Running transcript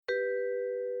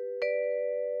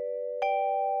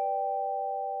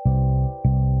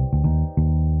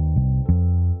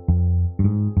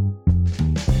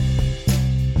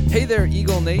Hey there,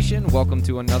 Eagle Nation. Welcome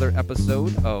to another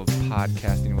episode of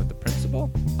Podcasting with the Principal.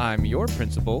 I'm your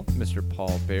principal, Mr.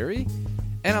 Paul Berry,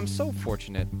 and I'm so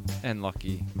fortunate and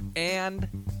lucky and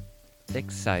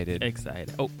excited.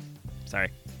 Oh,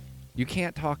 sorry. You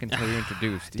can't talk until you're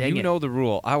introduced. Dang You it. know the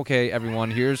rule. Okay,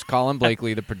 everyone, here's Colin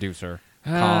Blakely, the producer.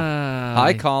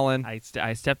 Hi, Colin.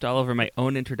 I stepped all over my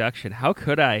own introduction. How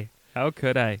could I? How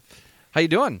you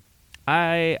doing?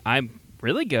 I'm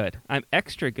really good. I'm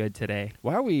extra good today.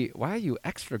 Why are you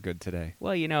extra good today?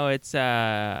 Well, you know, it's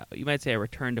you might say a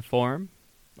return to form,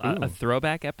 a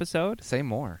throwback episode. Say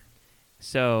more.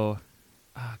 So,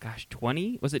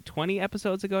 20? Was it 20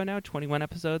 episodes ago now? 21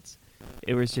 episodes?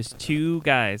 It was just two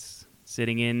guys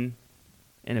sitting in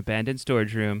an abandoned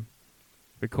storage room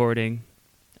recording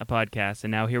a podcast, and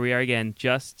now here we are again,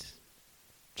 just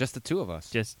the two of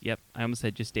us. Yep, I almost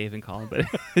said just Dave and Colin, but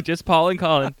just Paul and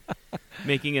Colin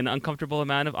making an uncomfortable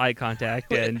amount of eye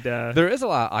contact. And there is a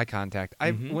lot of eye contact.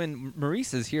 Mhm. When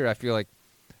Maurice is here, I feel like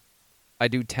I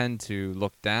do tend to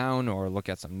look down or look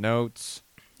at some notes.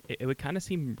 it would kind of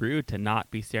seem rude to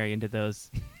not be staring into those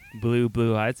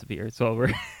blue eyes of yours while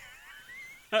we're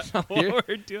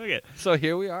doing it. So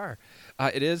here we are.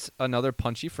 It is another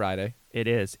Punchy Friday. It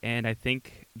is, and I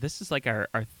think this is like our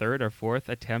third or fourth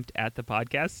attempt at the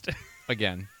podcast.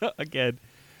 Again. Again.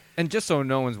 And just so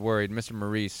no one's worried, Mr.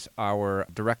 Maurice, our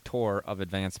director of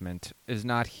advancement, is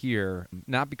not here,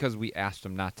 not because we asked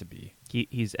him not to be.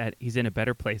 He's in a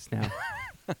better place now.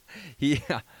 He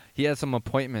had some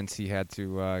appointments he had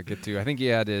to get to. I think he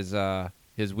had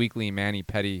his weekly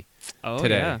mani-pedi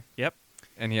today. Yeah. Yep.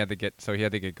 And he had to get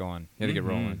going. He had to get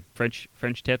rolling.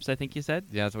 French tips, I think you said?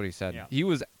 Yeah, that's what he said. Yeah. He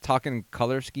was talking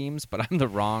color schemes, but I'm the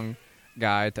wrong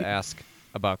guy to ask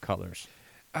about colors.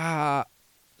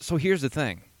 So here's the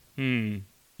thing.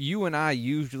 You and I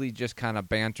usually just kind of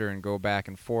banter and go back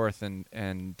and forth and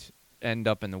end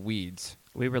up in the weeds.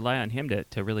 We rely on him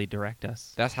to really direct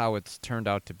us. That's how it's turned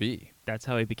out to be. That's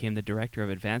how he became the director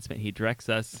of advancement. He directs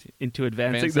us into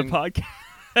advancing the podcast.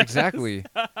 Exactly.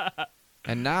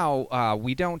 And now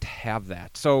we don't have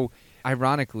that. So,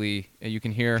 ironically, you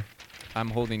can hear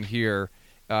I'm holding here.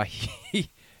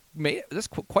 He made this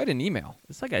quite an email.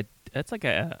 It's like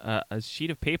a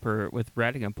sheet of paper with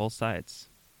writing on both sides.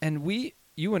 And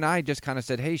you and I just kind of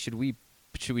said, "Hey, should we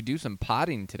do some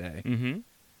potting today?" Mm-hmm.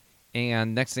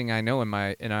 And next thing I know, in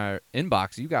our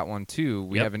inbox, you got one too.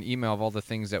 We Yep. have an email of all the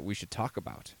things that we should talk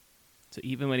about. So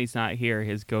even when he's not here,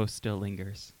 his ghost still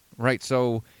lingers. Right.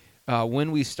 So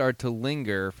when we start to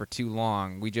linger for too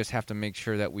long, we just have to make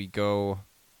sure that we go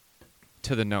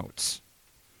to the notes.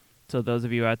 So those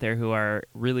of you out there who are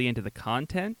really into the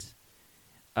content,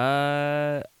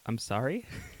 I'm sorry.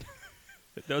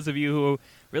 Those of you who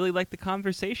really like the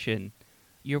conversation,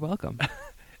 you're welcome.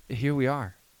 Here we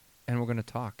are, and we're going to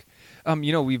talk.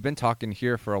 We've been talking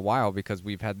here for a while because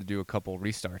we've had to do a couple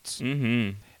restarts.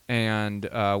 Mm-hmm. And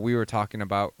we were talking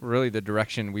about really the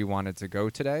direction we wanted to go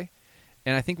today.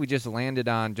 And I think we just landed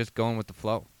on just going with the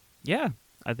flow. Yeah.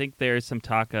 I think there's some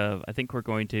talk of, I think we're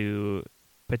going to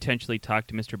potentially talk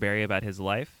to Mr. Berry about his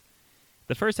life.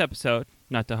 The first episode,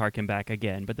 not to harken back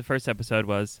again, but the first episode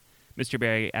was Mr.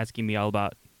 Berry asking me all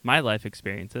about my life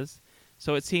experiences.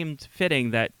 So it seemed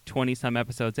fitting that 20-some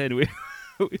episodes in, we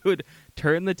would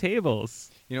turn the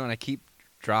tables. And I keep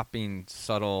dropping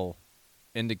subtle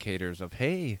indicators of,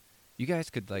 hey, you guys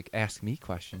could, ask me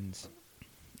questions.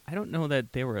 I don't know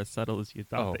that they were as subtle as you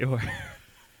thought they were.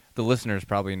 The listeners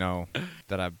probably know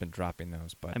that I've been dropping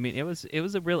those. But I mean, it was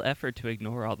a real effort to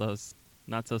ignore all those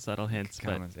not-so-subtle hints.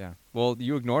 Comments, yeah. Well,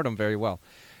 you ignored them very well.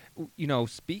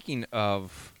 Speaking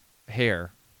of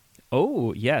hair.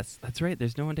 Oh, yes. That's right.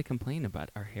 There's no one to complain about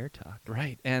our hair talk.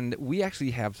 Right. And we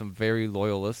actually have some very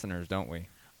loyal listeners, don't we?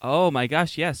 Oh, my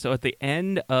gosh, yes. So at the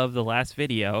end of the last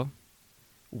video,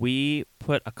 we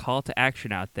put a call to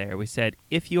action out there. We said,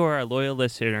 if you are a loyal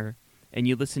listener and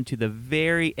you listen to the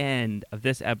very end of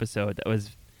this episode that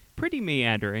was pretty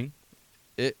meandering.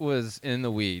 It was in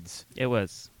the weeds. It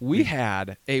was. We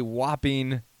had a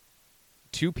whopping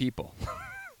 2 people.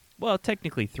 Well,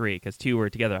 technically 3, because 2 were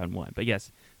together on 1. But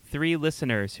yes, 3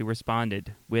 listeners who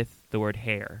responded with the word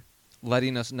hair.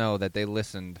 Letting us know that they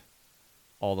listened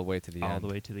all the way to the end. All the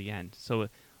way to the end. So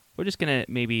we're just going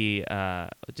to maybe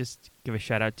just give a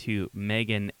shout-out to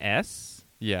Megan S.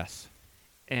 Yes.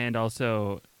 And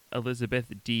also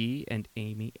Elizabeth D. and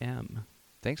Amy M.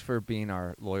 Thanks for being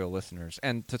our loyal listeners.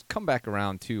 And to come back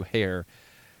around to hair,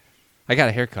 I got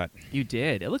a haircut. You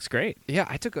did. It looks great. Yeah,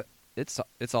 I took it's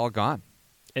all gone.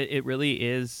 It really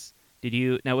is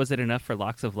Was it enough for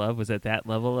Locks of Love? Was it that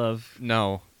level of?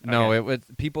 No, Okay. it was.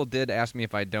 People did ask me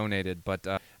if I donated, but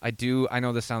I do. I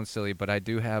know this sounds silly, but I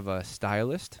do have a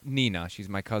stylist, Nina. She's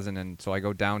my cousin, and so I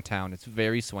go downtown. It's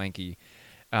very swanky,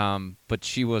 but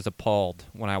she was appalled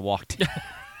when I walked in.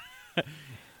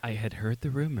 I had heard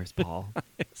the rumors, Paul.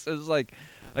 So it was like,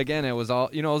 again, it was all,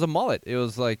 it was a mullet. It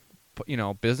was like,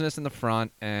 business in the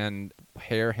front and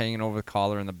hair hanging over the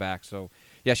collar in the back. So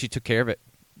yeah, she took care of it,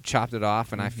 chopped it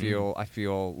off, and I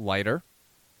feel lighter.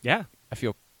 Yeah, I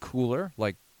feel cooler,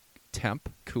 like temp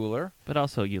cooler. but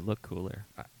also you look cooler,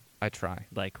 I try.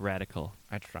 like radical.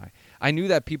 I try. I knew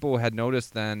that people had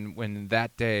noticed then when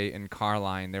that day in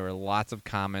Carline there were lots of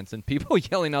comments and people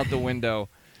yelling out the window,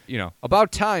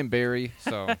 about time, Barry.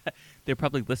 So They're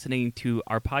probably listening to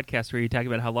our podcast where you talk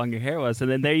about how long your hair was, and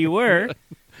then there you were.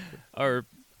 Or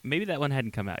maybe that one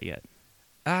hadn't come out yet.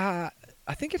 I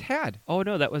think it had. Oh,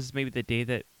 no, that was maybe the day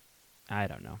that... I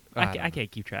don't know. I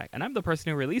can't keep track. And I'm the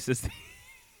person who releases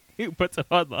who puts them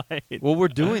online. Well, we're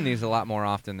doing these a lot more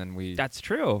often than we... That's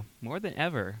true. More than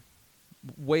ever.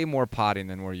 Way more potting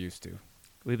than we're used to.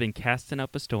 We've been casting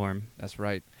up a storm. That's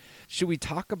right. Should we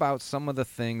talk about some of the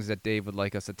things that Dave would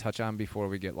like us to touch on before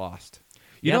we get lost?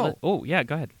 Yeah,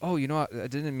 go ahead. Oh, I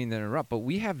didn't mean to interrupt, but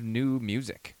we have new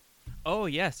music. Oh,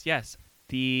 yes.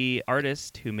 The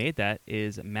artist who made that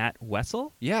is Matt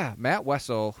Wessel. Yeah, Matt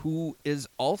Wessel, who is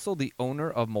also the owner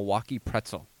of Milwaukee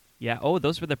Pretzel. Yeah. Oh,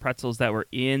 those were the pretzels that were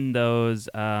in those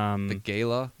The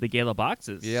Gala. the Gala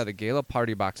boxes. Yeah, the Gala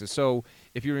party boxes. So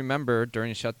if you remember,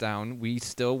 during shutdown, we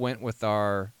still went with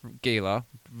our Gala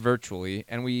virtually,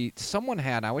 and someone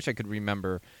had, I wish I could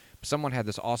remember, someone had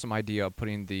this awesome idea of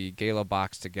putting the Gala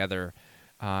box together,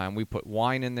 and we put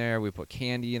wine in there, we put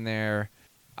candy in there.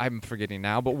 I'm forgetting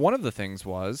now, but one of the things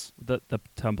was... the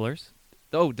tumblers.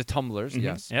 Oh, the tumblers,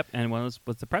 yes. Yep, and one was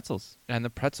the pretzels. And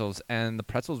the pretzels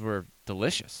were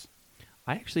delicious.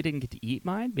 I actually didn't get to eat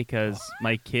mine because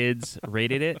my kids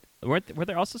rated it. Were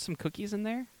there also some cookies in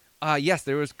there? Yes,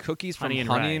 there was cookies from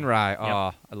Honey and Rye. Yep.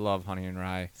 Oh, I love Honey and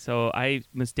Rye. So I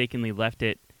mistakenly left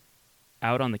it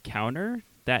out on the counter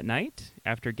that night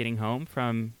after getting home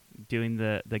from doing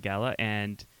the gala,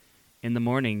 and in the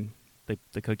morning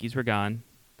the cookies were gone,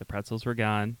 the pretzels were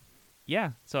gone.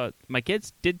 Yeah, so my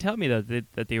kids did tell me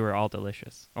that they were all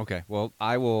delicious. Okay, well,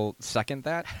 I will second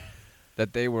that,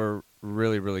 that they were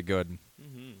really, really good.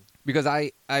 Mm-hmm. Because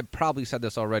I probably said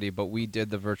this already, but we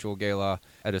did the virtual gala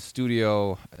at a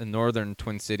studio in northern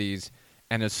Twin Cities,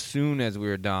 and as soon as we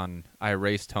were done, I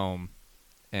raced home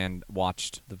and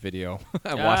watched the video.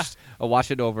 I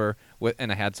watched it over,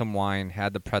 and I had some wine,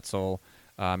 had the pretzel,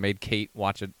 made Kate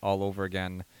watch it all over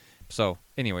again. So,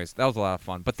 anyways, that was a lot of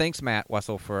fun. But thanks, Matt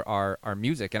Wessel, for our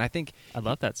music. And I think... I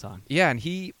love that song. Yeah, and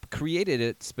he created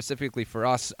it specifically for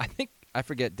us. I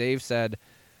forget, Dave said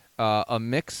a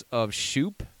mix of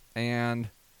Shoop and...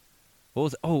 What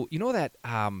was it? Oh, you know that...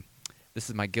 this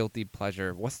is my guilty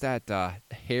pleasure. What's that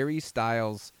Harry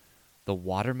Styles, the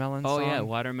Watermelon song? Oh, yeah,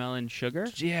 Watermelon Sugar?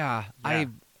 Yeah.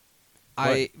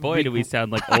 Boy, do we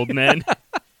sound like old men.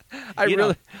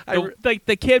 Like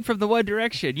the kid from the One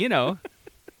Direction,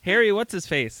 Harry, what's his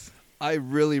face? I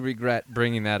really regret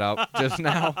bringing that up just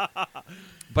now.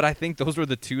 But I think those were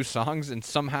the two songs, and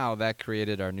somehow that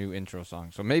created our new intro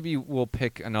song. So maybe we'll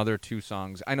pick another two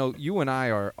songs. I know you and I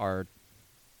are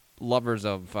lovers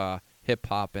of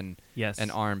hip-hop and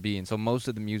R&B, and so most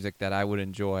of the music that I would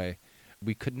enjoy,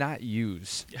 we could not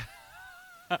use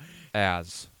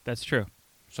as. That's true.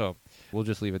 So we'll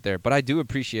just leave it there. But I do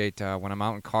appreciate when I'm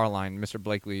out in Carline, Mr.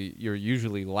 Blakely, you're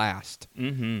usually last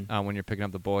when you're picking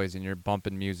up the boys and you're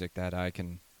bumping music that I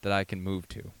can move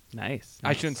to. Nice.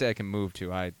 I shouldn't say I can move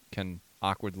to. I can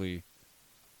awkwardly.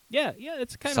 Yeah,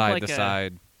 it's kind side of like to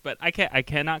side. But I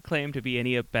cannot claim to be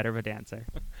any better of a dancer.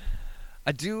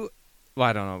 I do. Well,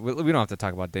 I don't know. We don't have to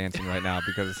talk about dancing right now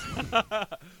because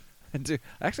I do.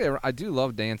 Actually, I do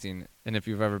love dancing. And if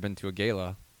you've ever been to a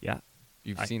gala,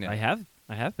 you've seen it.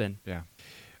 I have been. Yeah.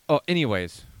 Oh,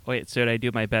 anyways. Wait, so did I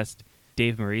do my best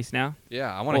Dave Maurice now?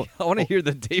 Yeah, I want to hear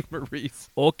the Dave Maurice.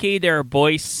 Okay, there,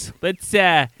 boys.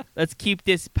 Let's keep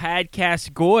this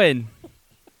podcast going.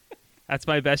 That's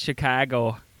my best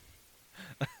Chicago.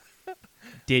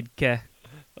 Didka.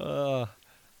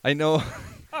 I know.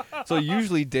 So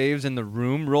usually Dave's in the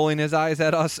room rolling his eyes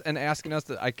at us and asking us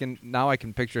I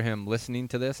can picture him listening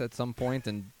to this at some point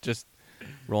and just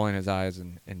rolling his eyes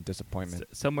in disappointment.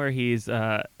 Somewhere he's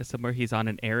on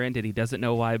an errand and he doesn't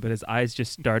know why, but his eyes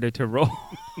just started to roll.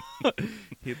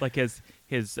 Like his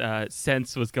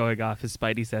sense was going off, his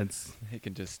spidey sense. He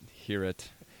can just hear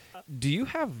it. Do you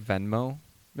have Venmo,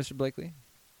 Mr. Blakely?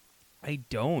 I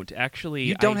don't actually.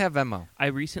 You don't have Venmo. I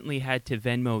recently had to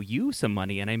Venmo you some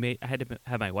money, and I had to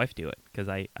have my wife do it because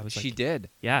I was like, she did.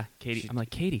 Yeah, Katie. I'm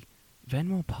like, Katie,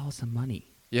 Venmo Paul some money.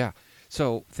 Yeah.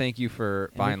 So thank you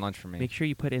for buying lunch for me. Make sure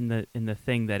you put in the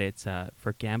thing that it's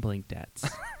for gambling debts.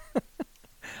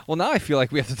 Well, now I feel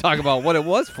like we have to talk about what it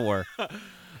was for.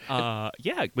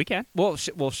 Yeah, we can. Well,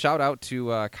 shout out to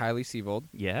Kylie Seibold.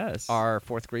 Yes. Our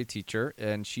 4th grade teacher,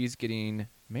 and she's getting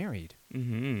married.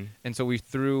 Mm-hmm. And so we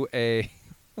threw a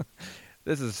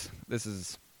this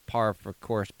is par for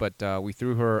course, but we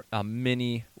threw her a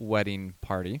mini wedding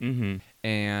party. Mm-hmm.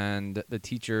 And the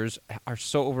teachers are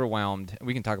so overwhelmed.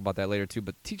 We can talk about that later too,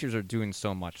 but teachers are doing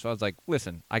so much. So I was like,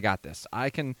 listen, I got this. I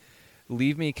can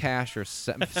leave me cash or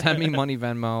send me money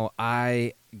Venmo.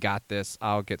 I got this.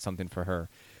 I'll get something for her.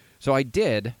 So I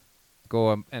did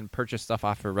go and purchase stuff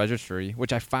off her registry,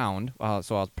 which I found.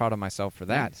 So I was proud of myself for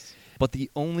that. Nice. But the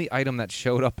only item that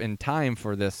showed up in time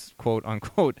for this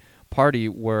quote-unquote party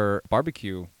were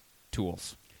barbecue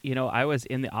tools. You know, I was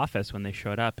in the office when they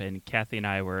showed up, and Kathy and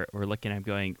I were looking at him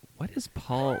going, what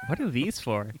are these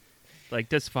for? Like,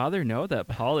 does Father know that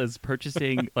Paul is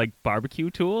purchasing, like, barbecue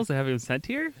tools and having them sent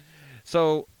here?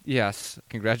 So, yes,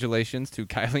 congratulations to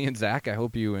Kylie and Zach. I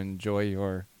hope you enjoy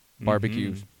your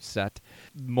barbecue set.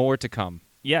 More to come.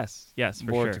 Yes, for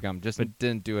More sure. to come. Just But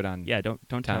didn't do it on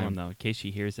don't tell him, though, in case she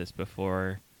hears this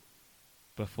before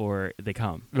they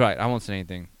come. Right, I won't say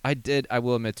anything. I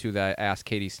will admit, too, that I asked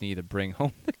Katie Snee to bring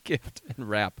home the gift and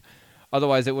wrap.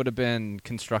 Otherwise, it would have been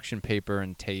construction paper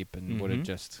and tape and would have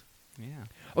just... Yeah.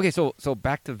 Okay, so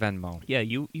back to Venmo. Yeah,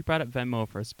 you brought up Venmo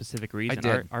for a specific reason. I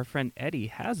did. Our friend Eddie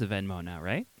has a Venmo now,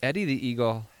 right? Eddie the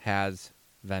Eagle has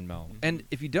Venmo. Mm-hmm. And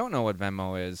if you don't know what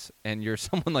Venmo is, and you're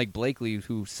someone like Blakely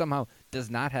who somehow does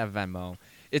not have Venmo,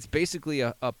 it's basically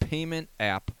a payment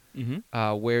app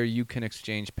where you can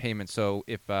exchange payments. So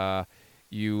if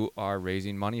you are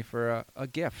raising money for a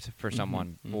gift for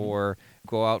someone, or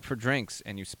go out for drinks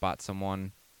and you spot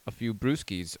someone a few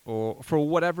brewskis, or for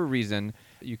whatever reason,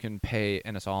 you can pay,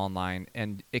 and it's all online.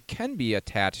 And it can be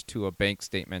attached to a bank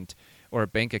statement or a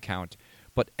bank account.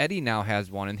 But Eddie now has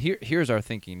one, and here's our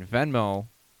thinking. Venmo,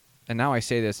 and now I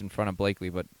say this in front of Blakely,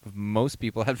 but most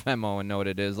people have Venmo and know what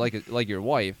it is, like your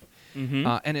wife.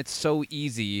 And it's so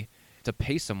easy to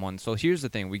pay someone. So here's the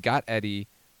thing. We got Eddie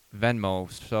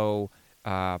Venmo, so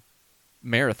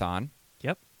Marathon,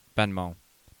 Yep. Venmo.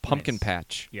 Pumpkin Nice.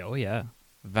 Patch, Yeah, oh, yeah.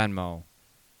 Venmo.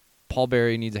 Paul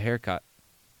Berry needs a haircut.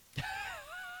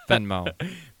 Venmo.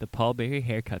 The Paul Berry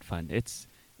Haircut Fund.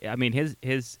 I mean,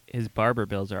 his barber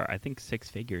bills are, I think, 6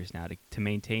 figures now to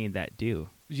maintain that due.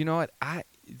 You know what?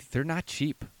 They're not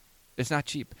cheap. It's not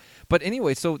cheap. But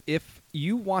anyway, so if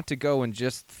you want to go and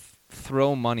just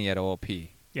throw money at OLP,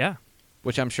 Yeah.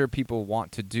 which I'm sure people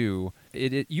want to do,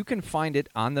 you can find it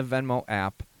on the Venmo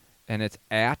app, and it's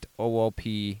at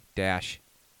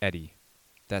OLP-Eddie.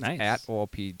 That's Nice. at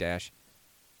OLP-Eddie.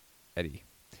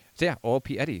 So yeah,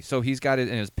 OLP Eddie. So he's got it,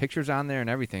 and his pictures on there and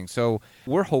everything. So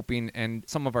we're hoping, and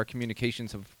some of our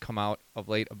communications have come out of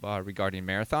late regarding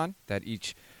Marathon, that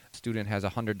each student has a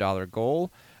 $100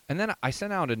 goal. And then I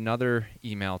sent out another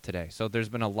email today. So there's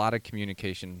been a lot of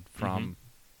communication from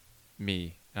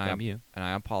me. And you. And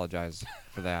I apologize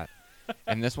for that.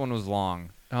 And this one was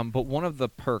long. But one of the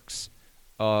perks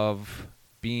of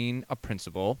being a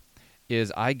principal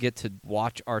is I get to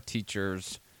watch our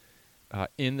teachers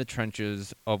in the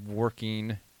trenches of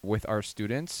working with our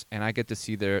students, and I get to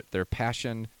see their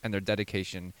passion and their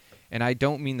dedication. And I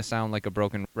don't mean to sound like a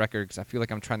broken record, because I feel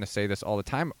like I'm trying to say this all the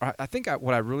time. I think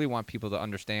what I really want people to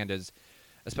understand is,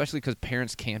 especially because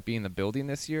parents can't be in the building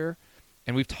this year,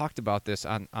 and we've talked about this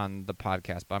on the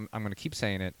podcast, but I'm going to keep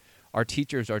saying it, our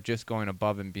teachers are just going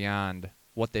above and beyond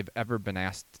what they've ever been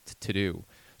asked to do.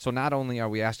 So not only are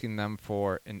we asking them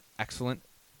for an excellent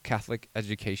Catholic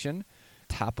education,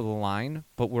 top of the line,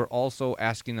 but we're also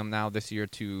asking them now this year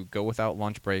to go without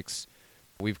lunch breaks.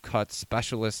 We've cut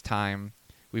specialist time.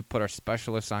 We've put our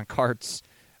specialists on carts.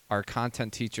 Our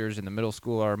content teachers in the middle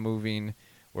school are moving.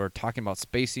 We're talking about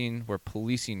spacing. We're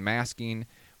policing masking.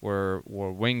 We're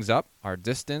wings up, our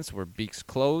distance. We're beaks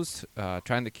closed,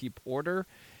 trying to keep order.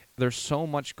 There's so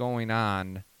much going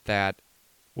on that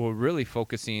we're really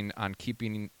focusing on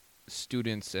keeping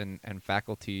students and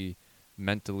faculty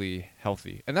mentally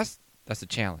healthy. And that's a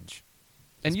challenge.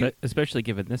 And Especially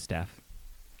given this staff.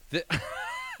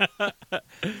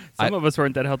 Some of us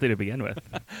weren't that healthy to begin with.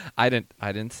 I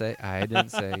didn't say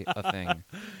a thing.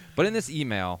 But in this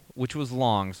email, which was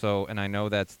long, and I know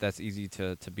that's easy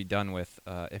to be done with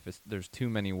if there's too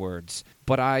many words.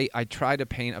 But I try to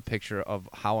paint a picture of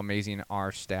how amazing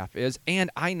our staff is, and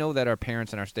I know that our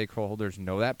parents and our stakeholders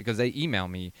know that because they email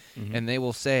me and they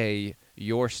will say,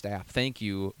 "Your staff, thank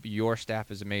you. Your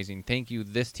staff is amazing. Thank you.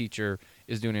 This teacher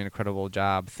is doing an incredible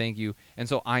job. Thank you." And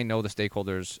so I know the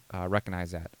stakeholders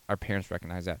recognize that. Our parents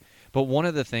recognize that. But one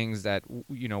of the things that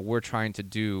we're trying to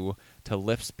do to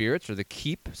lift spirits or to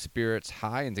keep spirits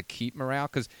high and to keep morale,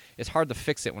 because it's hard to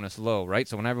fix it when it's low, right?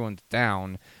 So when everyone's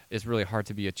down, it's really hard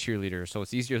to be a cheerleader. So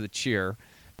it's easier to cheer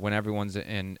when everyone's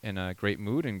in a great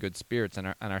mood and good spirits,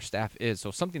 and our staff is.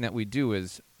 So something that we do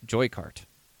is Joy Cart.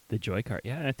 The Joy Cart.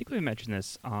 Yeah, I think we mentioned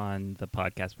this on the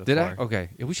podcast before. Did I? Okay.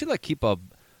 We should keep a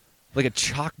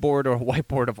chalkboard or a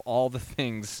whiteboard of all the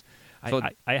things. So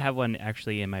I have one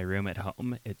actually in my room at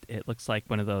home. It looks like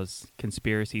one of those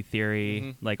conspiracy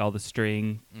theory, like all the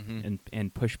string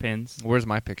and push pins. Where's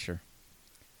my picture?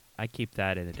 I keep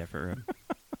that in a different room.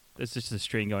 There's just a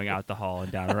string going out the hall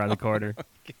and down around the corner.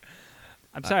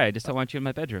 I'm sorry, I just don't want you in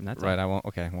my bedroom. That's right. all. I won't.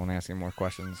 Okay, I won't ask any more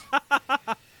questions.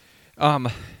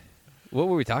 What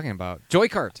were we talking about? Joy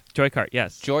Cart. Joy Cart.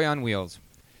 Yes. Joy on wheels.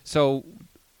 So,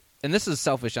 and this is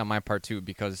selfish on my part too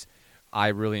because I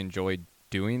really enjoyed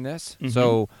doing this.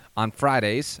 So on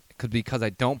Fridays, because I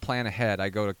don't plan ahead, I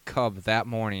go to Cub that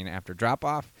morning after drop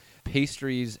off,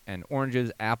 pastries and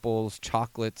oranges, apples,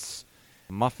 chocolates,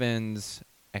 muffins,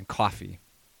 and coffee.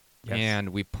 Yes. And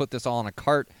we put this all in a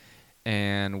cart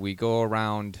and we go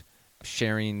around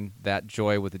sharing that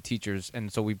joy with the teachers.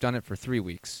 And so we've done it for 3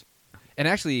 weeks. And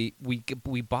actually,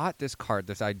 we bought this cart,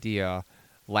 this idea,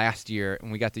 last year, and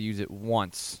we got to use it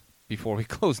once before we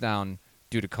closed down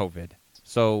due to COVID.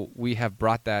 So we have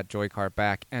brought that Joy Cart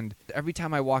back, and every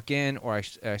time I walk in or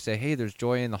I say, "Hey, there's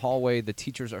joy in the hallway," the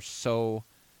teachers are so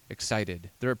excited.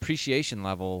 Their appreciation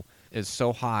level is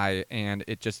so high, and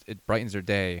it brightens their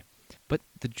day. But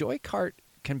the Joy Cart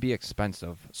can be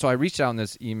expensive. So I reached out in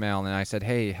this email, and I said,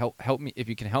 "Hey, help me. If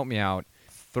you can help me out,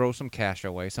 throw some cash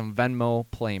away, some Venmo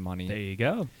Play money." There you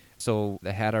go. So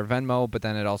they had our Venmo, but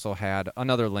then it also had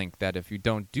another link that if you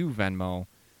don't do Venmo,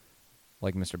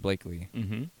 like Mr. Blakely,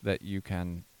 that you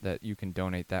can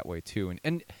donate that way too.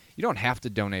 And you don't have to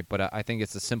donate, but I think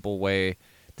it's a simple way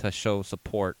to show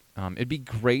support. It'd be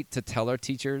great to tell our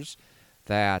teachers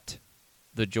that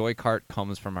the Joy Cart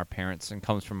comes from our parents and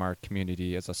comes from our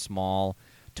community as a small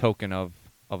token of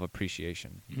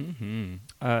appreciation.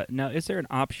 Now, is there an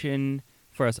option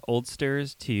for us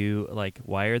oldsters to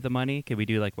wire the money? Could we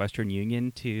do Western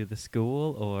Union to the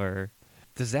school, or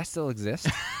does that still exist?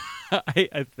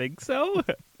 I think so.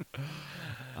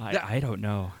 I don't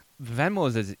know. Venmo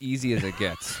is as easy as it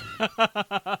gets.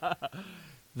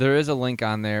 There is a link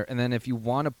on there, and then if you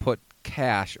want to put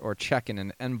cash or check in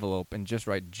an envelope and just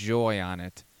write joy on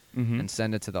it and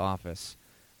send it to the office,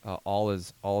 all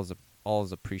is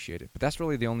appreciated. But that's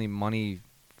really the only money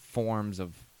forms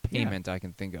of payment I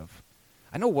can think of.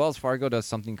 I know Wells Fargo does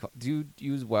something. Do you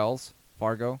use Wells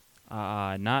Fargo?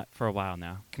 Not for a while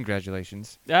now.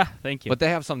 Congratulations. Thank you. But they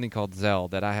have something called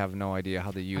Zelle that I have no idea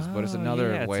how to use, but it's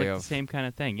another way of the same kind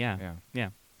of thing. Yeah.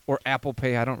 Or Apple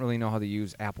Pay. I don't really know how to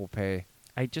use Apple Pay.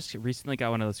 I just recently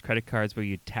got one of those credit cards where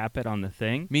you tap it on the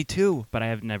thing. Me too. But I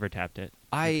have never tapped it.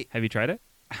 Have you tried it?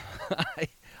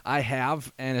 I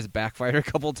have, and it's backfired a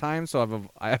couple times, so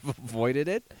I have avoided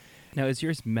it. Now, is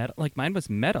yours metal? Mine was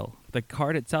metal. The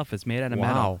card itself is made out of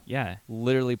metal. Yeah.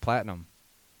 Literally platinum.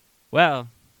 Well,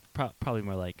 probably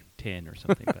more like tin or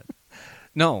something. But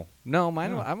No,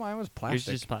 mine was plastic.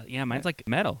 Yours just mine's like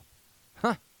metal.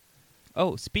 Huh.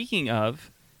 Oh, speaking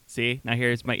of, see, now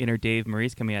here's my inner Dave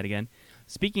Maurice coming out again.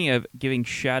 Speaking of giving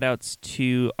shout-outs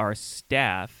to our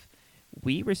staff,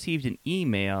 we received an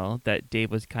email that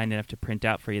Dave was kind enough to print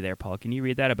out for you there, Paul. Can you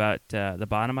read that about the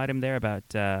bottom item there about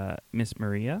Miss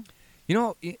Maria? You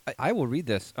know, I will read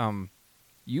this.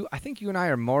 I think you and I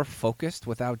are more focused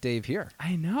without Dave here.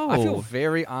 I know. I feel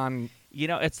very on. You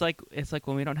know, it's like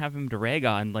when we don't have him to rag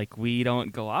on, we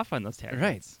don't go off on those tangents.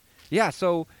 Right. Yeah.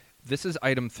 So this is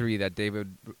item 3 that Dave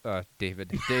would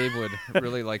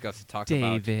really like us to talk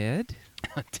about. David.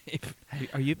 Dave,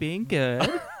 are you being good?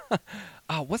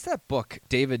 What's that book?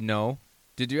 David No.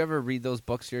 Did you ever read those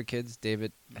books for your kids,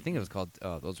 David? I think it was called.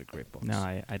 Those are great books. No,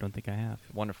 I don't think I have.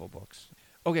 Wonderful books.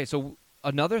 Okay, so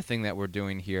another thing that we're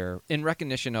doing here in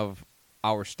recognition of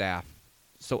our staff,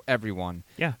 so everyone,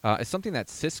 is something that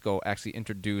Cisco actually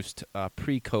introduced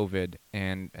pre-COVID,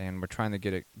 and we're trying to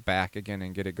get it back again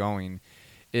and get it going,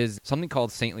 is something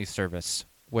called Saintly Service,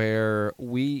 where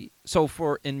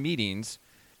in meetings,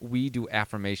 we do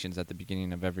affirmations at the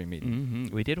beginning of every meeting.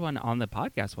 We did one on the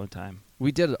podcast one time.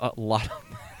 We did a lot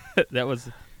of That was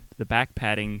the back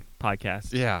patting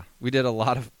podcast. Yeah, we did a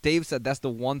lot of. Dave said that's the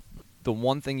one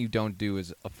thing you don't do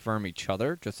is affirm each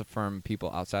other, just affirm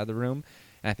people outside the room.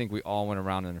 And I think we all went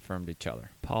around and affirmed each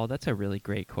other. Paul, that's a really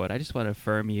great quote. I just want to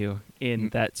affirm you in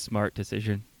that smart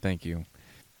decision. Thank you.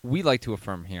 We like to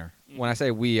affirm here. When I say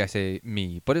we, I say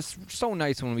me. But it's so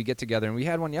nice when we get together, and we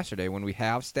had one yesterday when we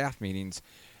have staff meetings,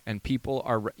 and people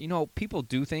are, people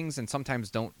do things and sometimes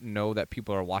don't know that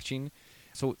people are watching.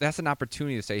 So that's an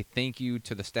opportunity to say thank you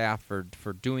to the staff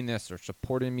for doing this or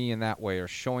supporting me in that way or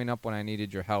showing up when I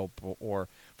needed your help or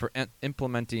for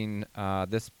implementing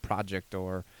this project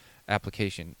or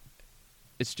application.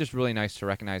 It's just really nice to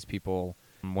recognize people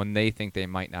when they think they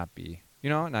might not be.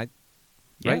 And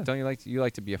right? Don't you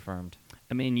like to be affirmed?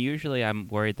 I mean, usually I'm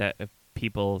worried that if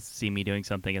people see me doing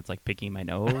something, it's like picking my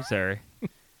nose or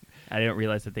I don't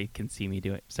realize that they can see me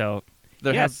do it. So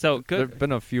There good. have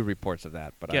been a few reports of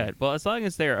that, but good. Well, as long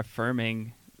as they're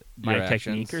affirming my Your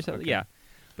technique actions? or something, Okay. yeah.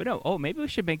 But no, maybe we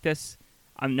should make this.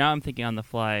 Now I'm thinking on the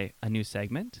fly a new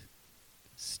segment,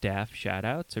 staff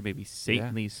shout-outs, or maybe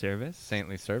saintly service.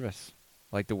 Saintly service,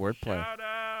 like the wordplay.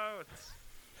 Shout-outs.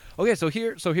 Okay, so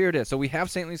here it is. So we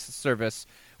have saintly service.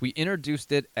 We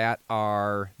introduced it at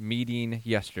our meeting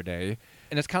yesterday,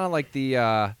 and it's kind of like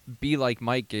the "Be Like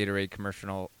Mike" Gatorade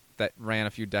commercial that ran a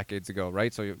few decades ago,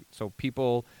 right? So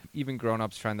people, even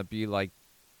grown-ups, trying to be like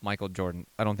Michael Jordan.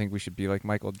 I don't think we should be like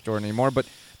Michael Jordan anymore, but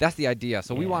that's the idea.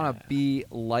 So we want to be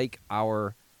like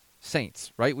our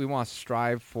saints, right? We want to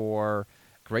strive for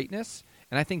greatness,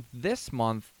 and I think this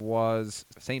month was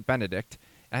Saint Benedict,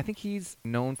 and I think he's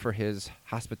known for his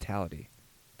hospitality.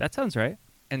 That sounds right.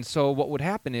 And so what would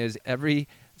happen is every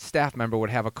staff member would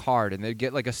have a card, and they'd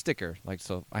get like a sticker.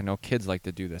 So I know kids like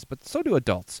to do this, but so do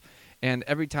adults. And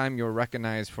every time you're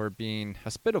recognized for being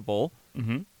hospitable,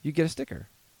 you get a sticker.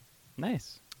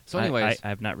 Nice. So anyways. I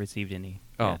have not received any.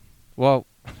 Oh, yet. well.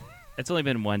 It's only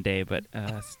been one day, but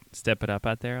step it up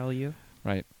out there, all you.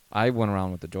 Right. I went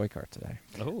around with the Joy Cart today.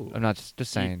 Oh. I'm not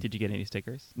just saying. Did you get any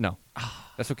stickers? No.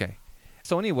 That's okay.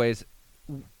 So anyways,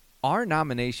 our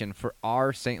nomination for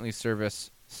our saintly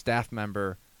service staff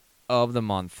member of the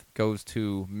month goes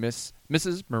to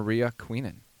Mrs. Maria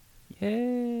Queenan.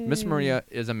 Yay. Miss Maria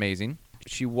is amazing.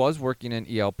 She was working in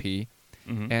ELP,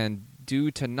 and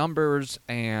due to numbers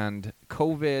and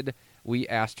COVID, we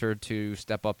asked her to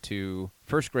step up to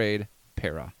first grade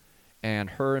para. And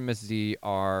her and Miss Z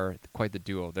are quite the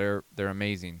duo. They're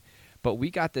amazing. But we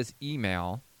got this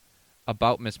email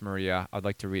about Miss Maria. I'd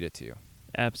like to read it to you.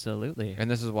 Absolutely. And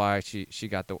this is why she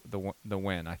got the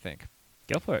win, I think.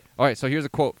 Go for it. All right, so here's a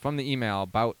quote from the email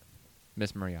about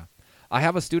Miss Maria. I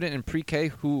have a student in pre-K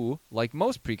who, like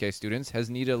most pre-K students, has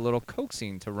needed a little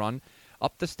coaxing to run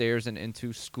up the stairs and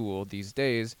into school these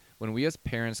days when we as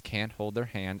parents can't hold their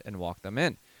hand and walk them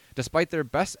in. Despite their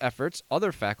best efforts,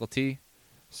 other faculty,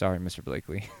 sorry, Mr.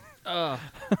 Blakely,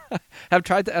 have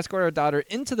tried to escort our daughter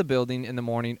into the building in the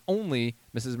morning. Only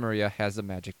Mrs. Maria has the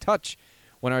magic touch.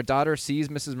 When our daughter sees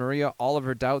Mrs. Maria, all of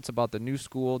her doubts about the new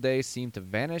school day seem to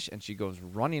vanish, and she goes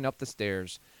running up the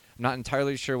stairs. I'm not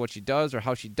entirely sure what she does or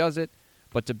how she does it,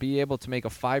 but to be able to make a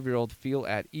 5-year-old feel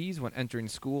at ease when entering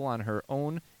school on her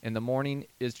own in the morning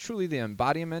is truly the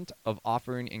embodiment of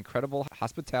offering incredible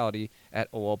hospitality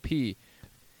at OLP.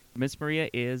 Miss Maria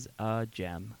is a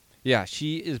gem. Yeah,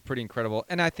 she is pretty incredible.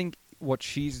 And I think what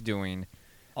she's doing,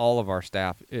 all of our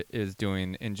staff is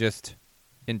doing, and just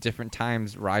in different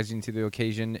times, rising to the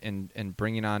occasion and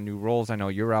bringing on new roles. I know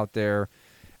you're out there.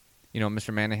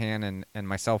 Mr. Manahan and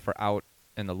myself are out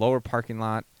in the lower parking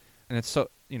lot. And it's so,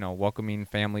 welcoming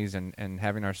families and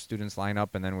having our students line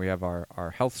up. And then we have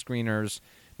our health screeners.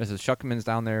 Mrs. Shuckman's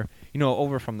down there.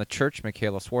 Over from the church,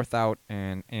 Michaela Swarthout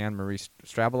and Anne-Marie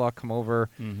Strabala come over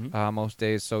most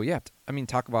days. So, yeah,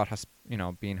 talk about,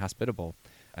 being hospitable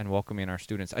and welcoming our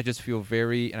students. I just feel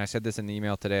and I said this in the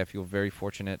email today, I feel very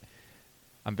fortunate.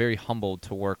 I'm very humbled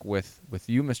to work with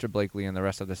you, Mr. Blakely, and the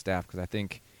rest of the staff, because I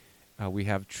think we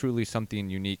have truly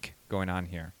something unique going on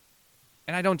here.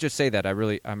 And I don't just say that.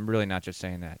 I'm really not just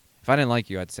saying that. If I didn't like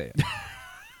you, I'd say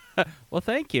it. Well,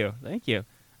 thank you. Thank you.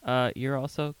 You're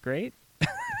also great.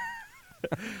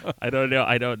 I don't know.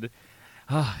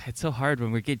 It's so hard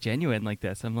when we get genuine like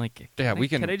this. I'm like,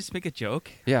 can I just make a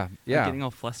joke? Yeah. I'm getting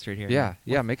all flustered here.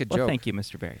 Yeah, make a joke. Well, thank you,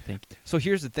 Mr. Barry. Thank you. So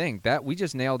here's the thing. That we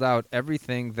just nailed out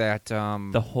everything that...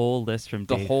 the whole list from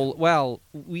Dave. Well,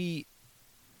 we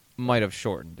might have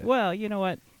shortened it. Well, you know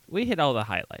what? We hit all the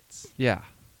highlights. Yeah.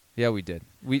 Yeah, we did.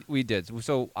 We did.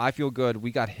 So I feel good.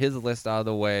 We got his list out of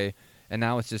the way, And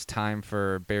now it's just time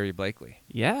for Barry Blakely.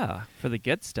 Yeah, for the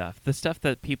good stuff. The stuff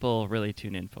that people really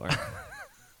tune in for.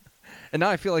 And now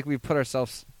I feel like we've put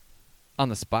ourselves on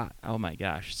the spot. Oh, my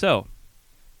gosh. So,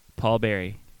 Paul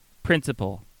Barry,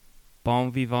 principal,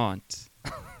 bon vivant,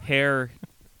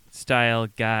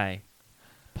 hairstyle guy,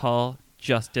 Paul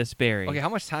Justice Barry. Okay, how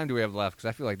much time do we have left? Because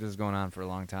I feel like this is going on for a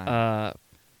long time.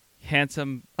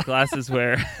 Handsome glasses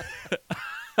wearer.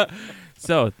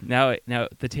 So, now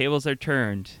the tables are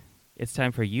turned. It's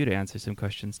time for you to answer some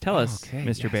questions. Tell us,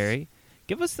 Mr. Yes. Barry,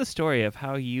 give us the story of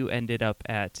how you ended up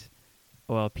at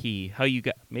OLP, how you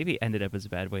got, maybe ended up is a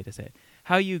bad way to say it,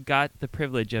 how you got the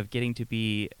privilege of getting to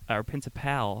be our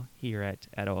principal here at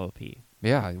OLP.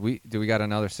 Yeah, we got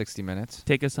another 60 minutes?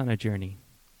 Take us on a journey.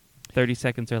 30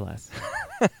 seconds or less.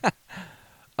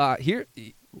 Here,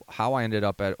 how I ended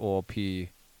up at OLP,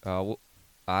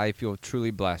 I feel truly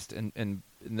blessed, and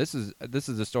this is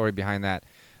the story behind that.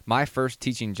 My first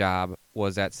teaching job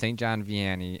was at St. John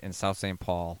Vianney in South St.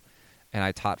 Paul, and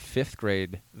I taught 5th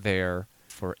grade there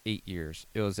for 8 years.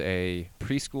 It was a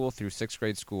preschool through 6th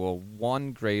grade school,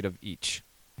 1 grade of each.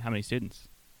 How many students?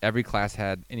 Every class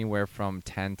had anywhere from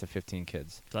 10 to 15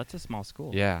 kids. So that's a small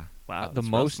school. Yeah. Wow. The that's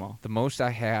real most small. the most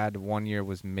I had one year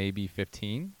was maybe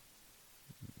 15.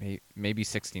 Maybe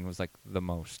 16 was like the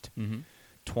most. Mm-hmm.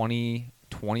 20,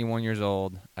 21 years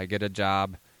old. I get a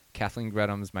job. Kathleen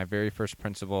Gretham's my very first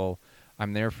principal.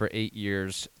 I'm there for 8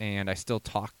 years, and I still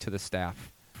talk to the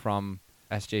staff from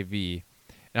SJV.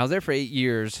 And I was there for 8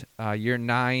 years. Year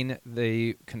 9,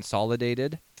 they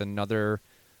consolidated with another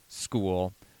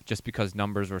school just because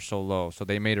numbers were so low. So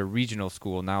they made a regional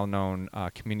school, now known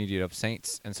Community of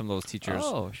Saints, and some of those teachers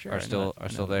are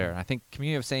still there. I think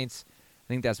Community of Saints, I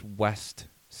think that's West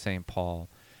St. Paul.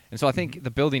 And so I think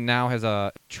the building now has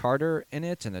a charter in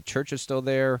it, and the church is still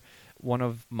there. One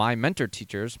of my mentor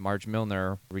teachers, Marge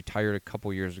Milner, retired a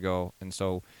couple years ago, and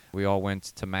so we all went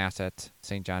to Mass at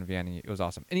St. John Vianney. It was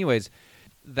awesome. Anyways,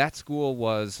 that school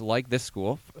was like this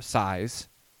school, size,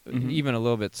 even a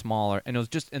little bit smaller, and it was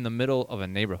just in the middle of a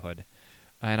neighborhood,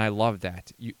 and I loved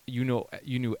that. You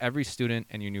knew every student,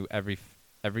 and you knew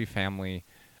every family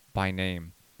by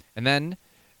name. And then,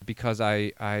 because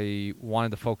I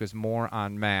wanted to focus more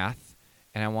on math,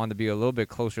 and I wanted to be a little bit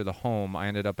closer to home, I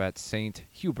ended up at St.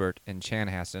 Hubert in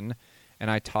Chanhassen, and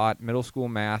I taught middle school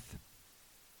math,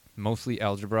 mostly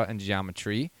algebra and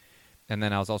geometry, and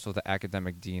then I was also the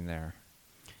academic dean there.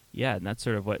 Yeah, and that's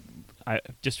sort of what,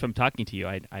 just from talking to you,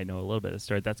 I know a little bit of the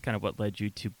story. That's kind of what led you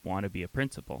to want to be a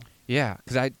principal. Yeah,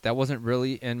 because that wasn't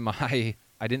really in my,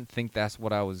 I didn't think that's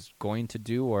what I was going to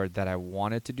do or that I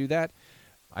wanted to do that.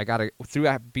 I got through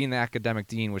being the academic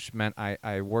dean, which meant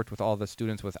I worked with all the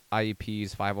students with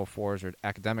IEPs, 504s, or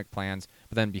academic plans,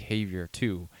 but then behavior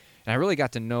too. And I really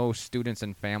got to know students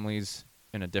and families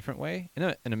in a different way, in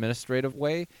an administrative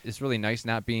way. It's really nice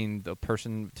not being the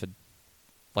person to,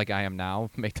 like I am now,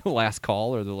 make the last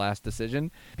call or the last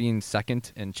decision. Being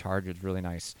second in charge is really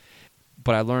nice.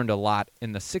 But I learned a lot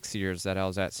in the 6 years that I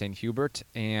was at St. Hubert,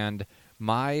 and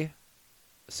my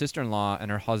sister-in-law and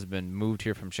her husband moved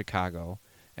here from Chicago,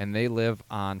 and they live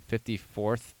on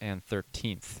 54th and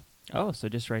 13th. Oh, so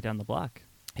just right down the block.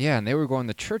 Yeah, and they were going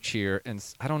to church here, and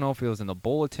I don't know if it was in the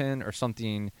bulletin or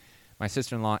something. My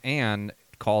sister-in-law, Ann,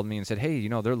 called me and said, hey,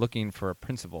 they're looking for a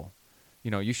principal.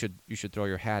 You should throw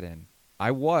your hat in. I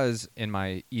was in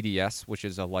my EDS, which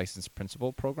is a licensed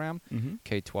principal program,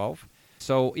 K-12.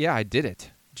 So, yeah, I did it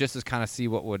just to kind of see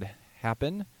what would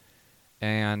happen.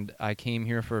 And I came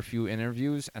here for a few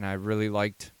interviews, and I really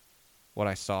liked what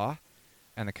I saw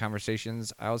and the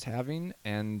conversations I was having.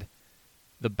 And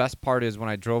the best part is when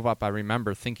I drove up, I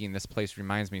remember thinking this place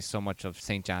reminds me so much of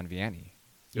St. John Vianney.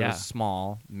 It was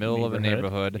small, middle of a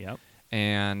neighborhood,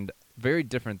 and very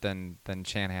different than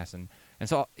Chanhassen. And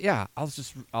so, yeah, I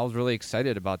was really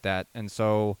excited about that. And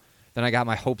so then I got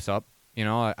my hopes up.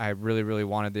 I really, really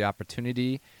wanted the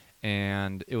opportunity,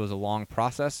 and it was a long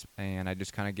process, and I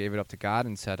just kind of gave it up to God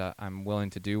and said, I'm willing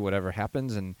to do whatever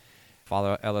happens. And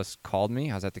Father Ellis called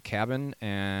me. I was at the cabin,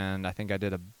 and I think I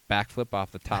did a backflip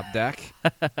off the top deck.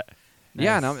 Nice.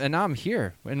 Yeah, and now I'm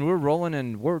here, and we're rolling,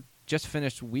 and we're just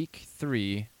finished week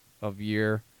 3 of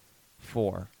year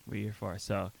 4.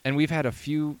 And we've had a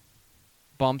few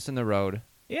bumps in the road.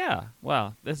 Yeah,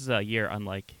 well, this is a year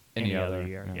unlike any other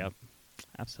year. Yeah. Yep,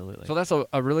 absolutely. So that's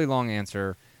a really long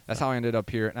answer. That's how I ended up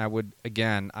here. And I would,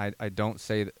 again, I don't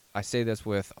say I say this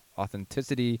with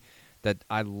authenticity, that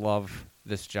I love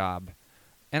this job.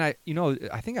 And I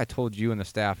think I told you and the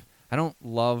staff, I don't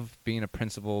love being a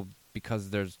principal because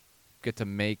get to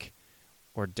make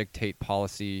or dictate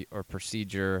policy or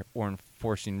procedure or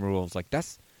enforcing rules. Like,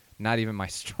 that's not even my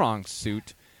strong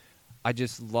suit. I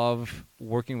just love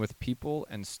working with people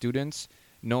and students,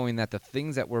 knowing that the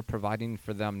things that we're providing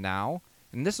for them now,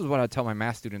 and this is what I tell my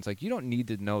math students, like, you don't need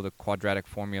to know the quadratic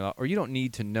formula, or you don't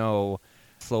need to know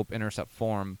slope-intercept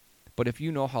form, but if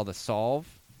you know how to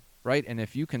solve, right, and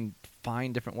if you can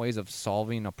find different ways of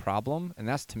solving a problem, and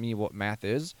that's to me what math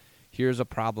is. Here's a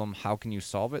problem, how can you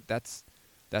solve it? That's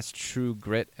true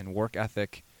grit and work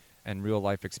ethic and real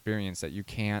life experience that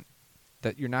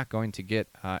you're not going to get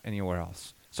anywhere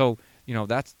else. So,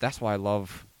 that's why I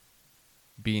love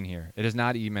being here. It is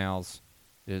not emails.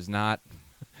 It is not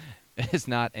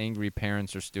angry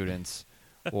parents or students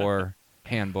or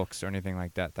handbooks or anything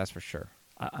like that. That's for sure.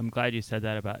 I'm glad you said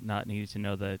that about not needing to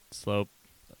know the slope,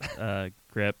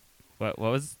 grip. What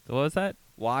was that?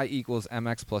 Y equals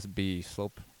mx plus b,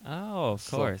 slope. Oh, of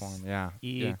course. Form. Yeah.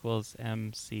 E equals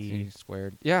mc C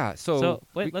squared. Yeah. So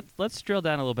wait, let's drill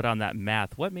down a little bit on that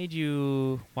math. What made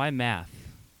you? Why math?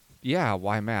 Yeah,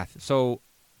 why math? So,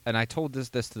 and I told this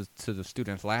to the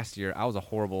students last year. I was a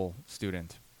horrible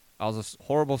student. I was a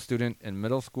horrible student in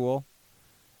middle school.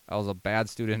 I was a bad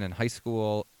student in high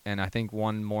school, and I think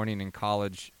one morning in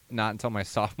college, not until my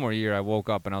sophomore year, I woke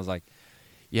up and I was like,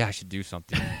 yeah, I should do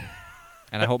something.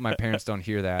 And I hope my parents don't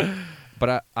hear that.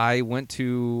 But I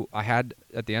had,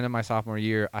 at the end of my sophomore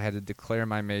year, I had to declare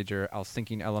my major. I was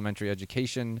thinking elementary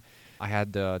education. I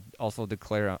had to also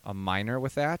declare a minor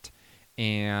with that.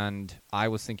 And I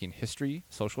was thinking history,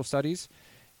 social studies.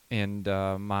 And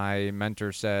my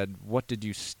mentor said, what did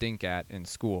you stink at in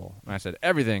school? And I said,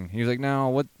 everything. He was like,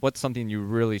 no, what's something you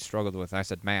really struggled with? And I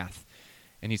said, math.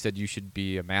 And he said, you should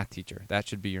be a math teacher. That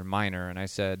should be your minor. And I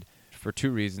said, for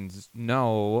two reasons.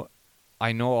 No,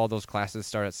 I know all those classes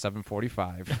start at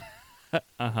 7:45.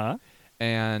 Uh-huh.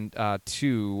 And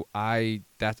two, I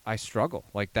struggle.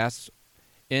 Like, that's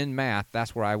in math,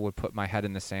 that's where I would put my head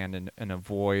in the sand and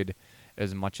avoid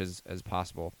as much as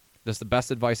possible. That's the best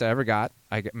advice I ever got.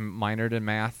 I minored in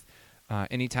math.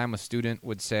 Anytime a student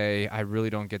would say, I really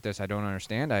don't get this, I don't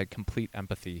understand, I had complete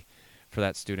empathy for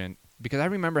that student. Because I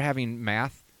remember having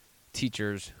math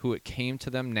teachers who it came to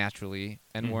them naturally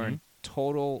and were in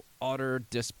total, utter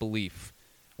disbelief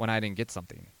when I didn't get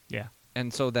something. Yeah.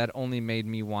 And so that only made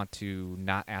me want to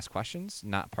not ask questions,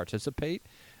 not participate,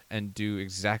 and do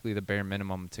exactly the bare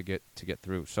minimum to get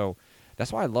through. So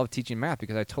that's why I love teaching math,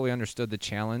 because I totally understood the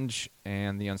challenge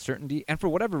and the uncertainty. And for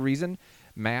whatever reason,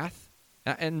 math,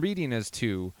 and reading is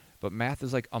too, but math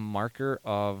is like a marker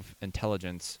of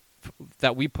intelligence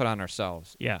that we put on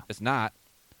ourselves. Yeah. It's not,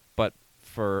 but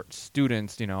for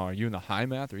students, are you in the high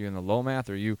math? Are you in the low math?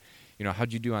 Are you,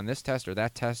 how'd you do on this test or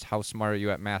that test? How smart are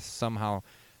you at math? Somehow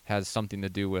has something to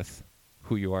do with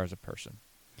who you are as a person.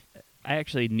 I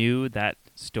actually knew that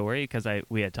story because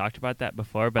we had talked about that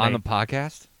before. But on the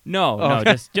podcast? No,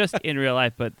 just in real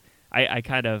life. But I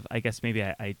kind of, I guess maybe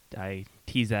I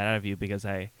tease that out of you because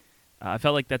I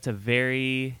felt like that's a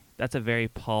very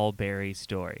Paul Berry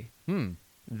story.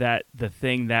 That the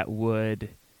thing that would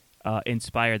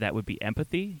inspire that would be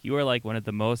empathy. You are like one of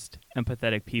the most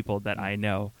empathetic people that I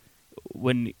know.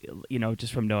 When,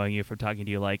 just from knowing you, from talking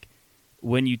to you, like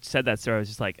when you said that story, I was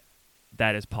just like,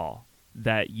 that is Paul.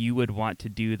 That you would want to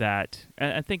do that.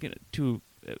 And I think, to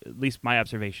at least my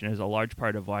observation, is a large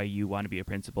part of why you want to be a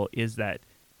principal is that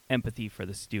empathy for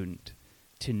the student,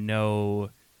 to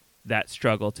know that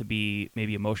struggle, to be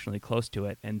maybe emotionally close to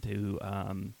it, and to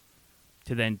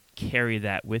then carry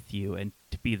that with you and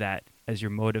to be that as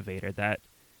your motivator.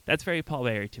 That's very Paul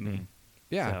Berry to me.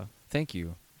 Yeah. So. Thank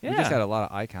you. Yeah. We just had a lot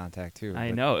of eye contact too. I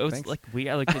know. It was thanks. like we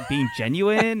are like being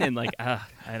genuine and like I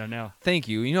don't know. Thank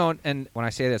you. And when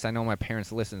I say this, I know my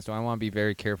parents listen, so I want to be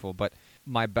very careful. But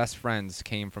my best friends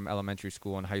came from elementary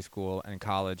school and high school and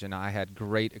college, and I had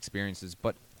great experiences.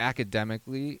 But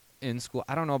academically in school,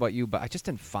 I don't know about you, but I just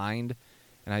didn't find,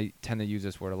 and I tend to use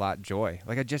this word a lot, joy.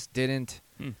 Like I just didn't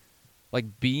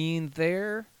like being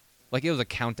there. Like it was a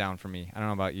countdown for me. I don't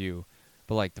know about you,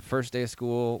 but like the first day of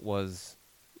school was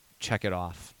check it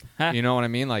off. You know what I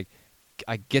mean? Like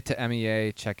I get to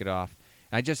MEA, check it off.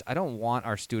 And I don't want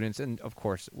our students, and of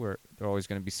course there's always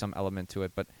going to be some element to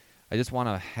it, but I just want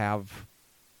to have,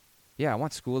 I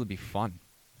want school to be fun.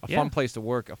 Fun place to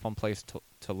work, a fun place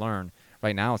to learn.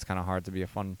 Right now it's kind of hard to be a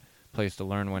fun place to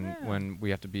learn when we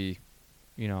have to be,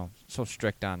 so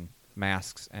strict on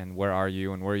masks and where are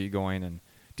you and where are you going and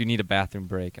do you need a bathroom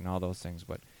break and all those things.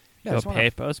 But your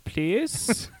papers,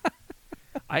 please.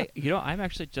 I'm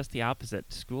actually just the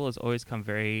opposite. School has always come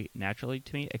very naturally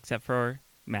to me, except for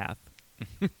math.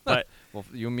 But well,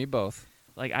 you and me both.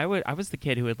 Like I was the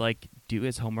kid who would like do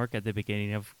his homework at the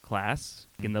beginning of class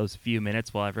in those few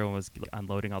minutes while everyone was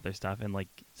unloading all their stuff and like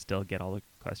still get all the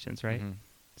questions right.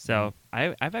 So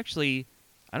I've actually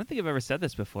I don't think I've ever said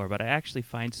this before, but I actually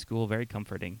find school very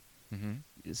comforting.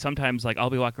 Mm-hmm. Sometimes, like, I'll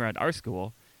be walking around our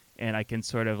school, and I can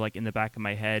sort of, like, in the back of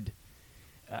my head,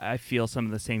 I feel some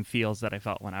of the same feels that I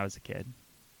felt when I was a kid.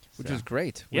 Which So, is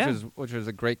great. Yeah. Which is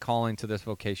a great calling to this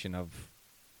vocation of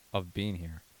being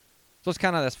here. So it's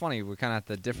kind of, that's funny. We're kind of at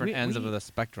the different ends of the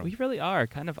spectrum. We really are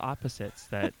kind of opposites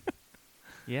that,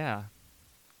 yeah.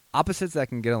 Opposites that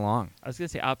can get along. I was going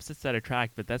to say opposites that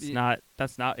attract, but that's not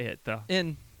it, though.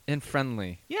 In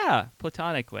friendly, Yeah,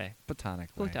 platonic way. platonic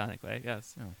way. Platonic way,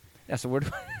 yes. Oh. Yeah, so we're...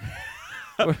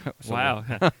 Wow.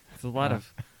 It's a lot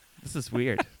of... This is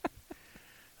weird.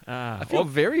 I feel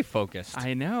very focused.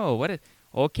 I know.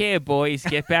 Okay, boys,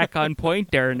 get back on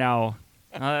point there now.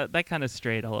 That kind of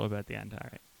strayed a little bit at the end. All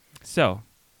right. So,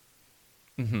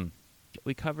 Mm-hmm.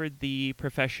 we covered the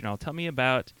professional. Tell me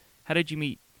about, how did you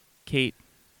meet Kate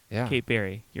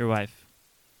Berry, your wife?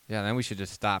 Yeah, then we should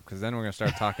just stop because then we're going to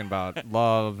start talking about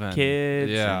love and...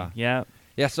 Kids. Yeah. Yeah.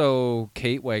 Yeah, so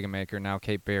Kate Wagenmaker, now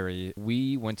Kate Berry,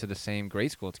 we went to the same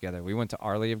grade school together. We went to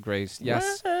Our Lady of Grace.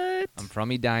 Yes, What? I'm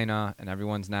from Edina, and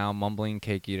everyone's now mumbling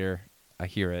cake eater. I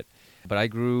hear it. But I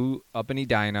grew up in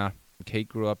Edina. Kate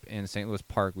grew up in St. Louis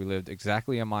Park. We lived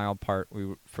exactly a mile apart.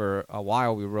 For a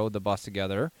while, we rode the bus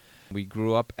together. We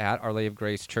grew up at Our Lady of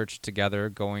Grace Church together,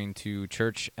 going to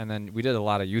church, and then we did a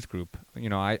lot of youth group. You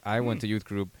know, I went to youth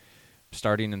group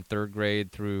starting in 3rd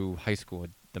grade through high school.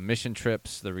 The mission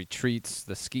trips, the retreats,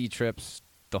 the ski trips,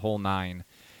 the whole 9.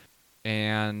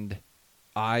 And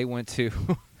I went to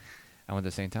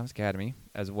St. Thomas Academy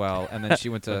as well, and then she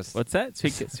went to... What's that?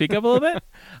 Speak up a little bit.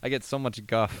 I get so much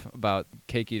guff about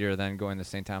Cake Eater than going to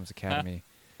St. Thomas Academy.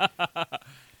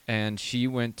 And she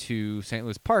went to St.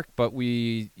 Louis Park, but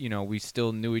we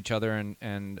still knew each other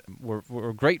and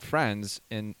were great friends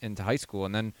into high school.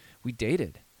 And then we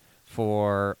dated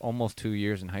for almost 2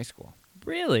 years in high school.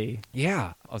 Really?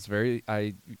 Yeah.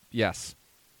 Yes.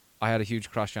 I had a huge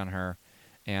crush on her.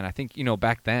 And I think,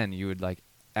 back then you would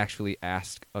actually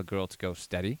ask a girl to go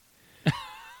steady.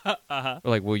 Uh-huh.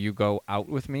 Or will you go out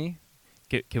with me?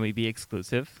 Can we be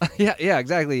exclusive? yeah,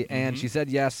 exactly. Mm-hmm. And she said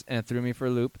yes, and it threw me for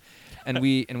a loop. And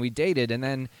we dated, and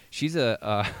then she's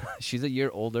a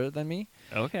year older than me.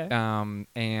 Okay.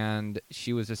 And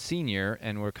she was a senior,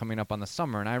 and we're coming up on the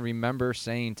summer. And I remember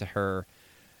saying to her,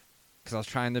 because I was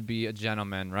trying to be a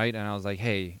gentleman, right? And I was like,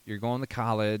 "Hey, you're going to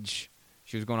college."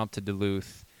 She was going up to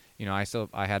Duluth. I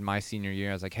had my senior year.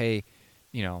 I was like, "Hey,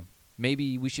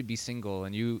 maybe we should be single,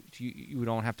 and you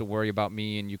don't have to worry about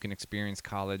me, and you can experience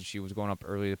college." She was going up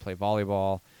early to play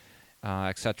volleyball,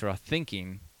 etc.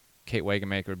 Thinking Kate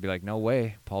Wagenmaker would be like, "No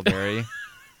way, Paul Berry."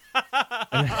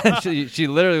 And then she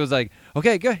literally was like,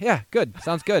 "Okay, good, yeah, good,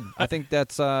 sounds good. I think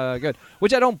that's good."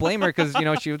 Which I don't blame her because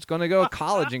she was going to go to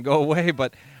college and go away,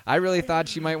 but I really thought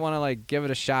she might want to give it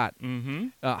a shot. Mm-hmm.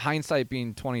 Hindsight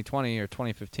being 2020 or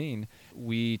 2015,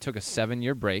 we took a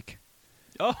 7-year break.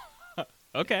 Oh.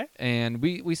 Okay. And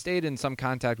we stayed in some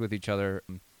contact with each other,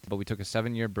 but we took a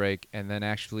 7-year break, and then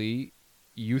actually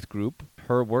youth group,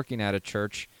 her working at a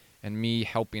church and me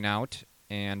helping out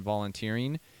and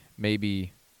volunteering,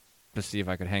 maybe to see if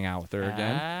I could hang out with her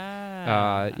again.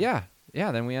 Yeah.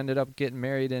 Then we ended up getting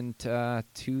married in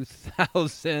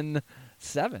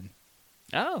 2007.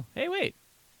 Oh, hey, wait.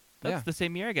 That's Yeah. the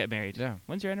same year I got married. Yeah.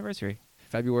 When's your anniversary?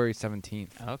 February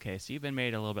 17th. Okay, so you've been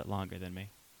married a little bit longer than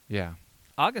me. Yeah.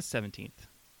 August 17th.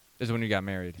 Is when you got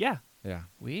married. Yeah. Yeah.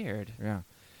 Weird. Yeah.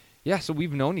 Yeah, so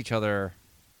we've known each other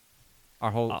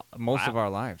our whole most of our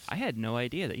lives. I had no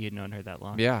idea that you'd known her that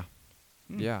long. Yeah.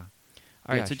 Hmm. Yeah.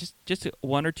 All right, Yeah, so just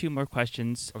 1 or 2 more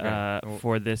questions Okay.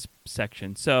 for this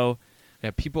section. So,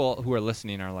 Yeah, people who are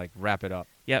listening are like, wrap it up.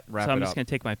 yep, Wrap so I'm it just up. going to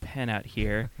take my pen out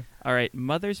here. All right,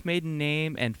 mother's maiden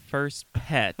name and first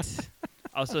pet.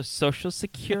 Also, social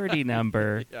security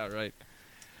number Yeah, right.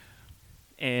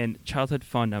 and childhood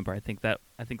phone number. I think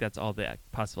that's all the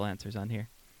possible answers on here.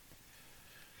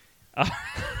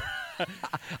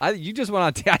 You just went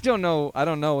on. I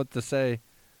don't know what to say.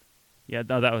 Yeah,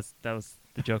 no, that was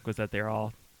the joke was that they're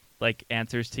all like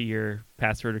answers to your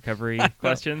password recovery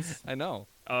questions. I know.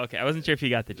 Oh, okay, I wasn't sure if you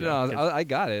got the joke. No, I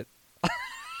got it.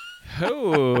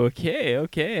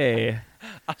 Okay.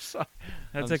 I'm sorry.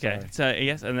 That's I'm okay. sorry. So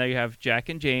yes, and then you have Jack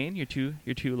and Jane, your two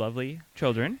lovely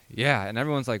children. Yeah, and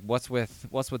everyone's like, "What's with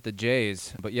the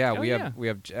Jays?" But yeah, Oh, we yeah.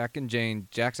 have Jack and Jane.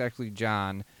 Jack's actually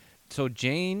John. So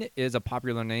Jane is a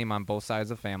popular name on both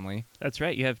sides of the family. That's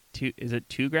right. You have two. Is it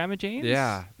 2 Grandma Janes?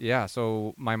 Yeah.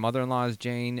 So my mother-in-law is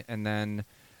Jane, and then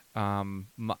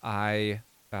my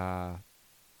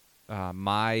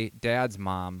dad's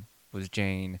mom was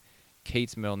Jane.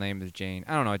 Kate's middle name is Jane.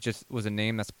 I don't know. It just was a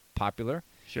name that's popular.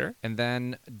 Sure. And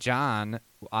then John,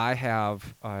 I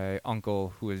have an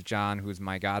uncle who is John, who is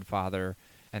my godfather.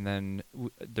 And then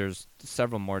there's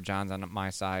several more Johns on my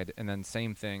side. And then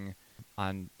same thing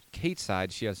on Kate's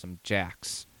side. She has some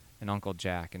Jacks, an Uncle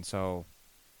Jack. And so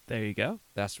there you go.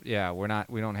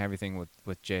 we don't have anything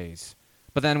with J's.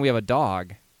 But then we have a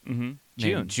dog Mm-hmm.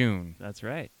 named June. That's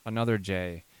right. Another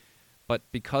J. But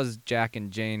because Jack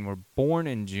and Jane were born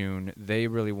in June, they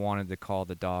really wanted to call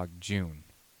the dog June.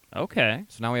 Okay.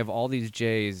 So now we have all these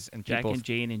J's and Jack people. and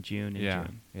Jane and June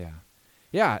and June.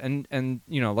 Yeah, and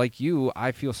like you,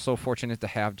 I feel so fortunate to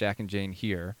have Jack and Jane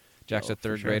here. Jack's a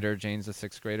third grader, Jane's a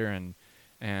sixth grader,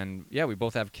 and yeah, we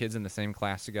both have kids in the same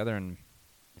class together, and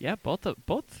yeah, both of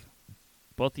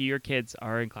your kids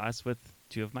are in class with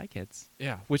two of my kids.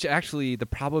 Yeah, which actually the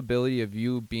probability of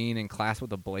you being in class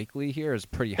with a Blakely here is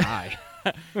pretty high.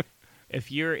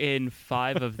 If you're in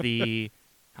 5 of the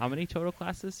how many total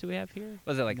classes do we have here?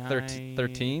 Was it like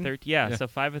 13? Yeah, so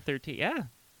 5 of 13. Yeah.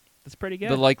 That's pretty good.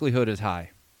 The likelihood is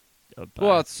high.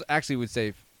 Well, it's actually would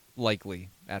say likely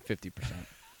at 50%.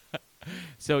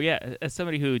 So yeah, as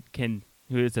somebody who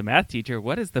is a math teacher,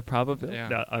 what is the probability? Yeah.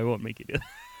 No, I won't make you do that.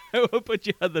 I will put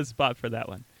you on the spot for that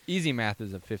one. Easy math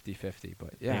is a 50-50,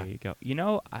 but yeah. There you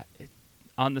go.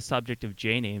 On the subject of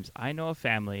J names, I know a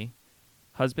family,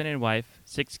 husband and wife,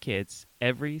 6 kids.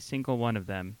 Every single one of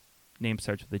them name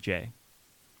starts with a J.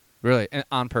 Really? And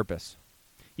on purpose?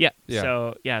 Yeah.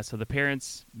 Yeah. So the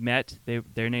parents met.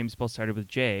 Their names both started with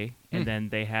J, and then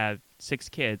they had 6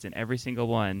 kids, and every single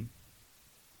one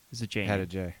is a J. Had name. a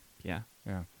J. Yeah.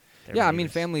 Yeah. They're Yeah, I mean,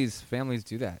 neighbors. families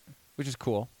do that, which is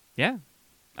cool. Yeah.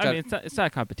 I mean, it's not a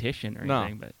competition or No.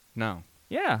 anything, but No.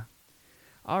 yeah.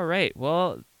 All right.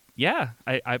 Well, yeah.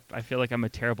 I feel like I'm a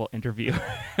terrible interviewer.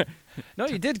 No,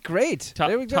 you did great.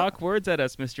 There we go. Talk words at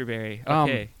us, Mr. Barry.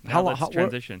 Okay. Let's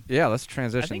transition. Yeah, let's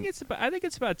transition. I think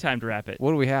it's about time to wrap it.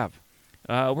 What do we have?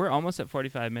 We're almost at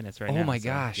 45 minutes right now. Oh my so,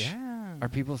 gosh. Yeah. Are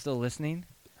people still listening?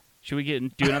 Should we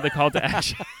do another call to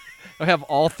action? I have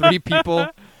all 3 people.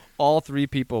 All 3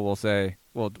 people will say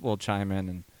will chime in,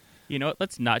 and you know what?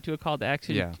 Let's not do a call to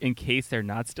action in case they're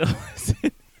not still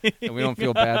listening. and we don't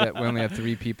feel bad that we only have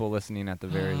 3 people listening at the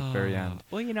very end.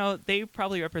 Well, they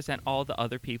probably represent all the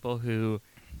other people who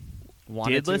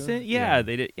Wanted did to? listen. Yeah,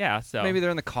 they did. Yeah, so Maybe they're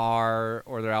in the car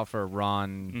or they're out for a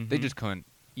run. Mhm. They just couldn't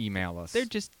email us.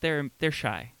 They're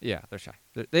shy. Yeah, they're shy.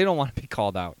 They don't want to be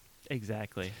called out.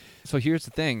 Exactly. So here's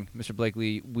the thing, Mr.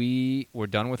 Blakely. We were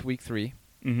done with week 3.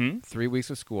 Mm-hmm. 3 weeks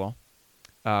of school.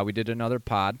 We did another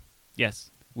pod.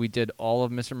 Yes. We did all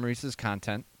of Mr. Maurice's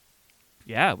content.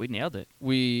 Yeah, we nailed it.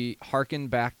 We hearkened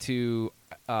back to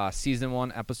season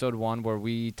 1, episode 1, where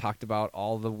we talked about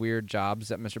all the weird jobs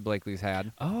that Mr. Blakely's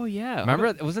had. Oh yeah.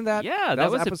 Remember? Wasn't that? Yeah, that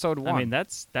was episode 1. I mean,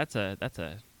 that's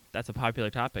a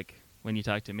popular topic when you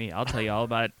talk to me. I'll tell you all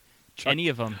about any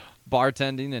of them.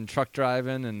 Bartending and truck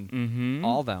driving and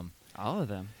all them. All of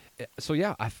them. So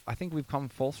yeah, I think we've come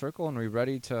full circle and we're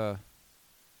ready to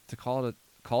call it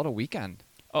a weekend.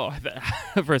 Oh,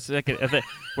 for a second,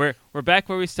 we're back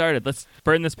where we started. Let's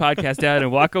burn this podcast down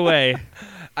and walk away.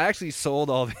 I actually sold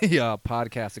all the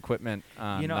podcast equipment.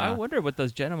 On, I wonder what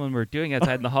those gentlemen were doing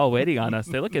outside in the hall waiting on us.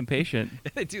 They look impatient.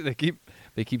 They do.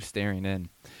 They keep staring in.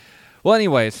 Well,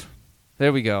 anyways,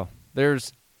 there we go.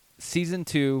 There's season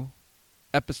 2,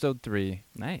 episode 3.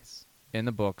 Nice. In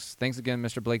the books. Thanks again,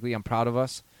 Mr. Blakely. I'm proud of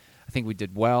us. I think we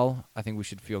did well. I think we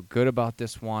should feel good about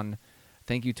this one.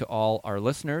 Thank you to all our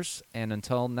listeners. And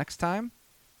until next time,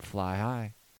 fly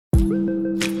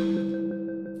high.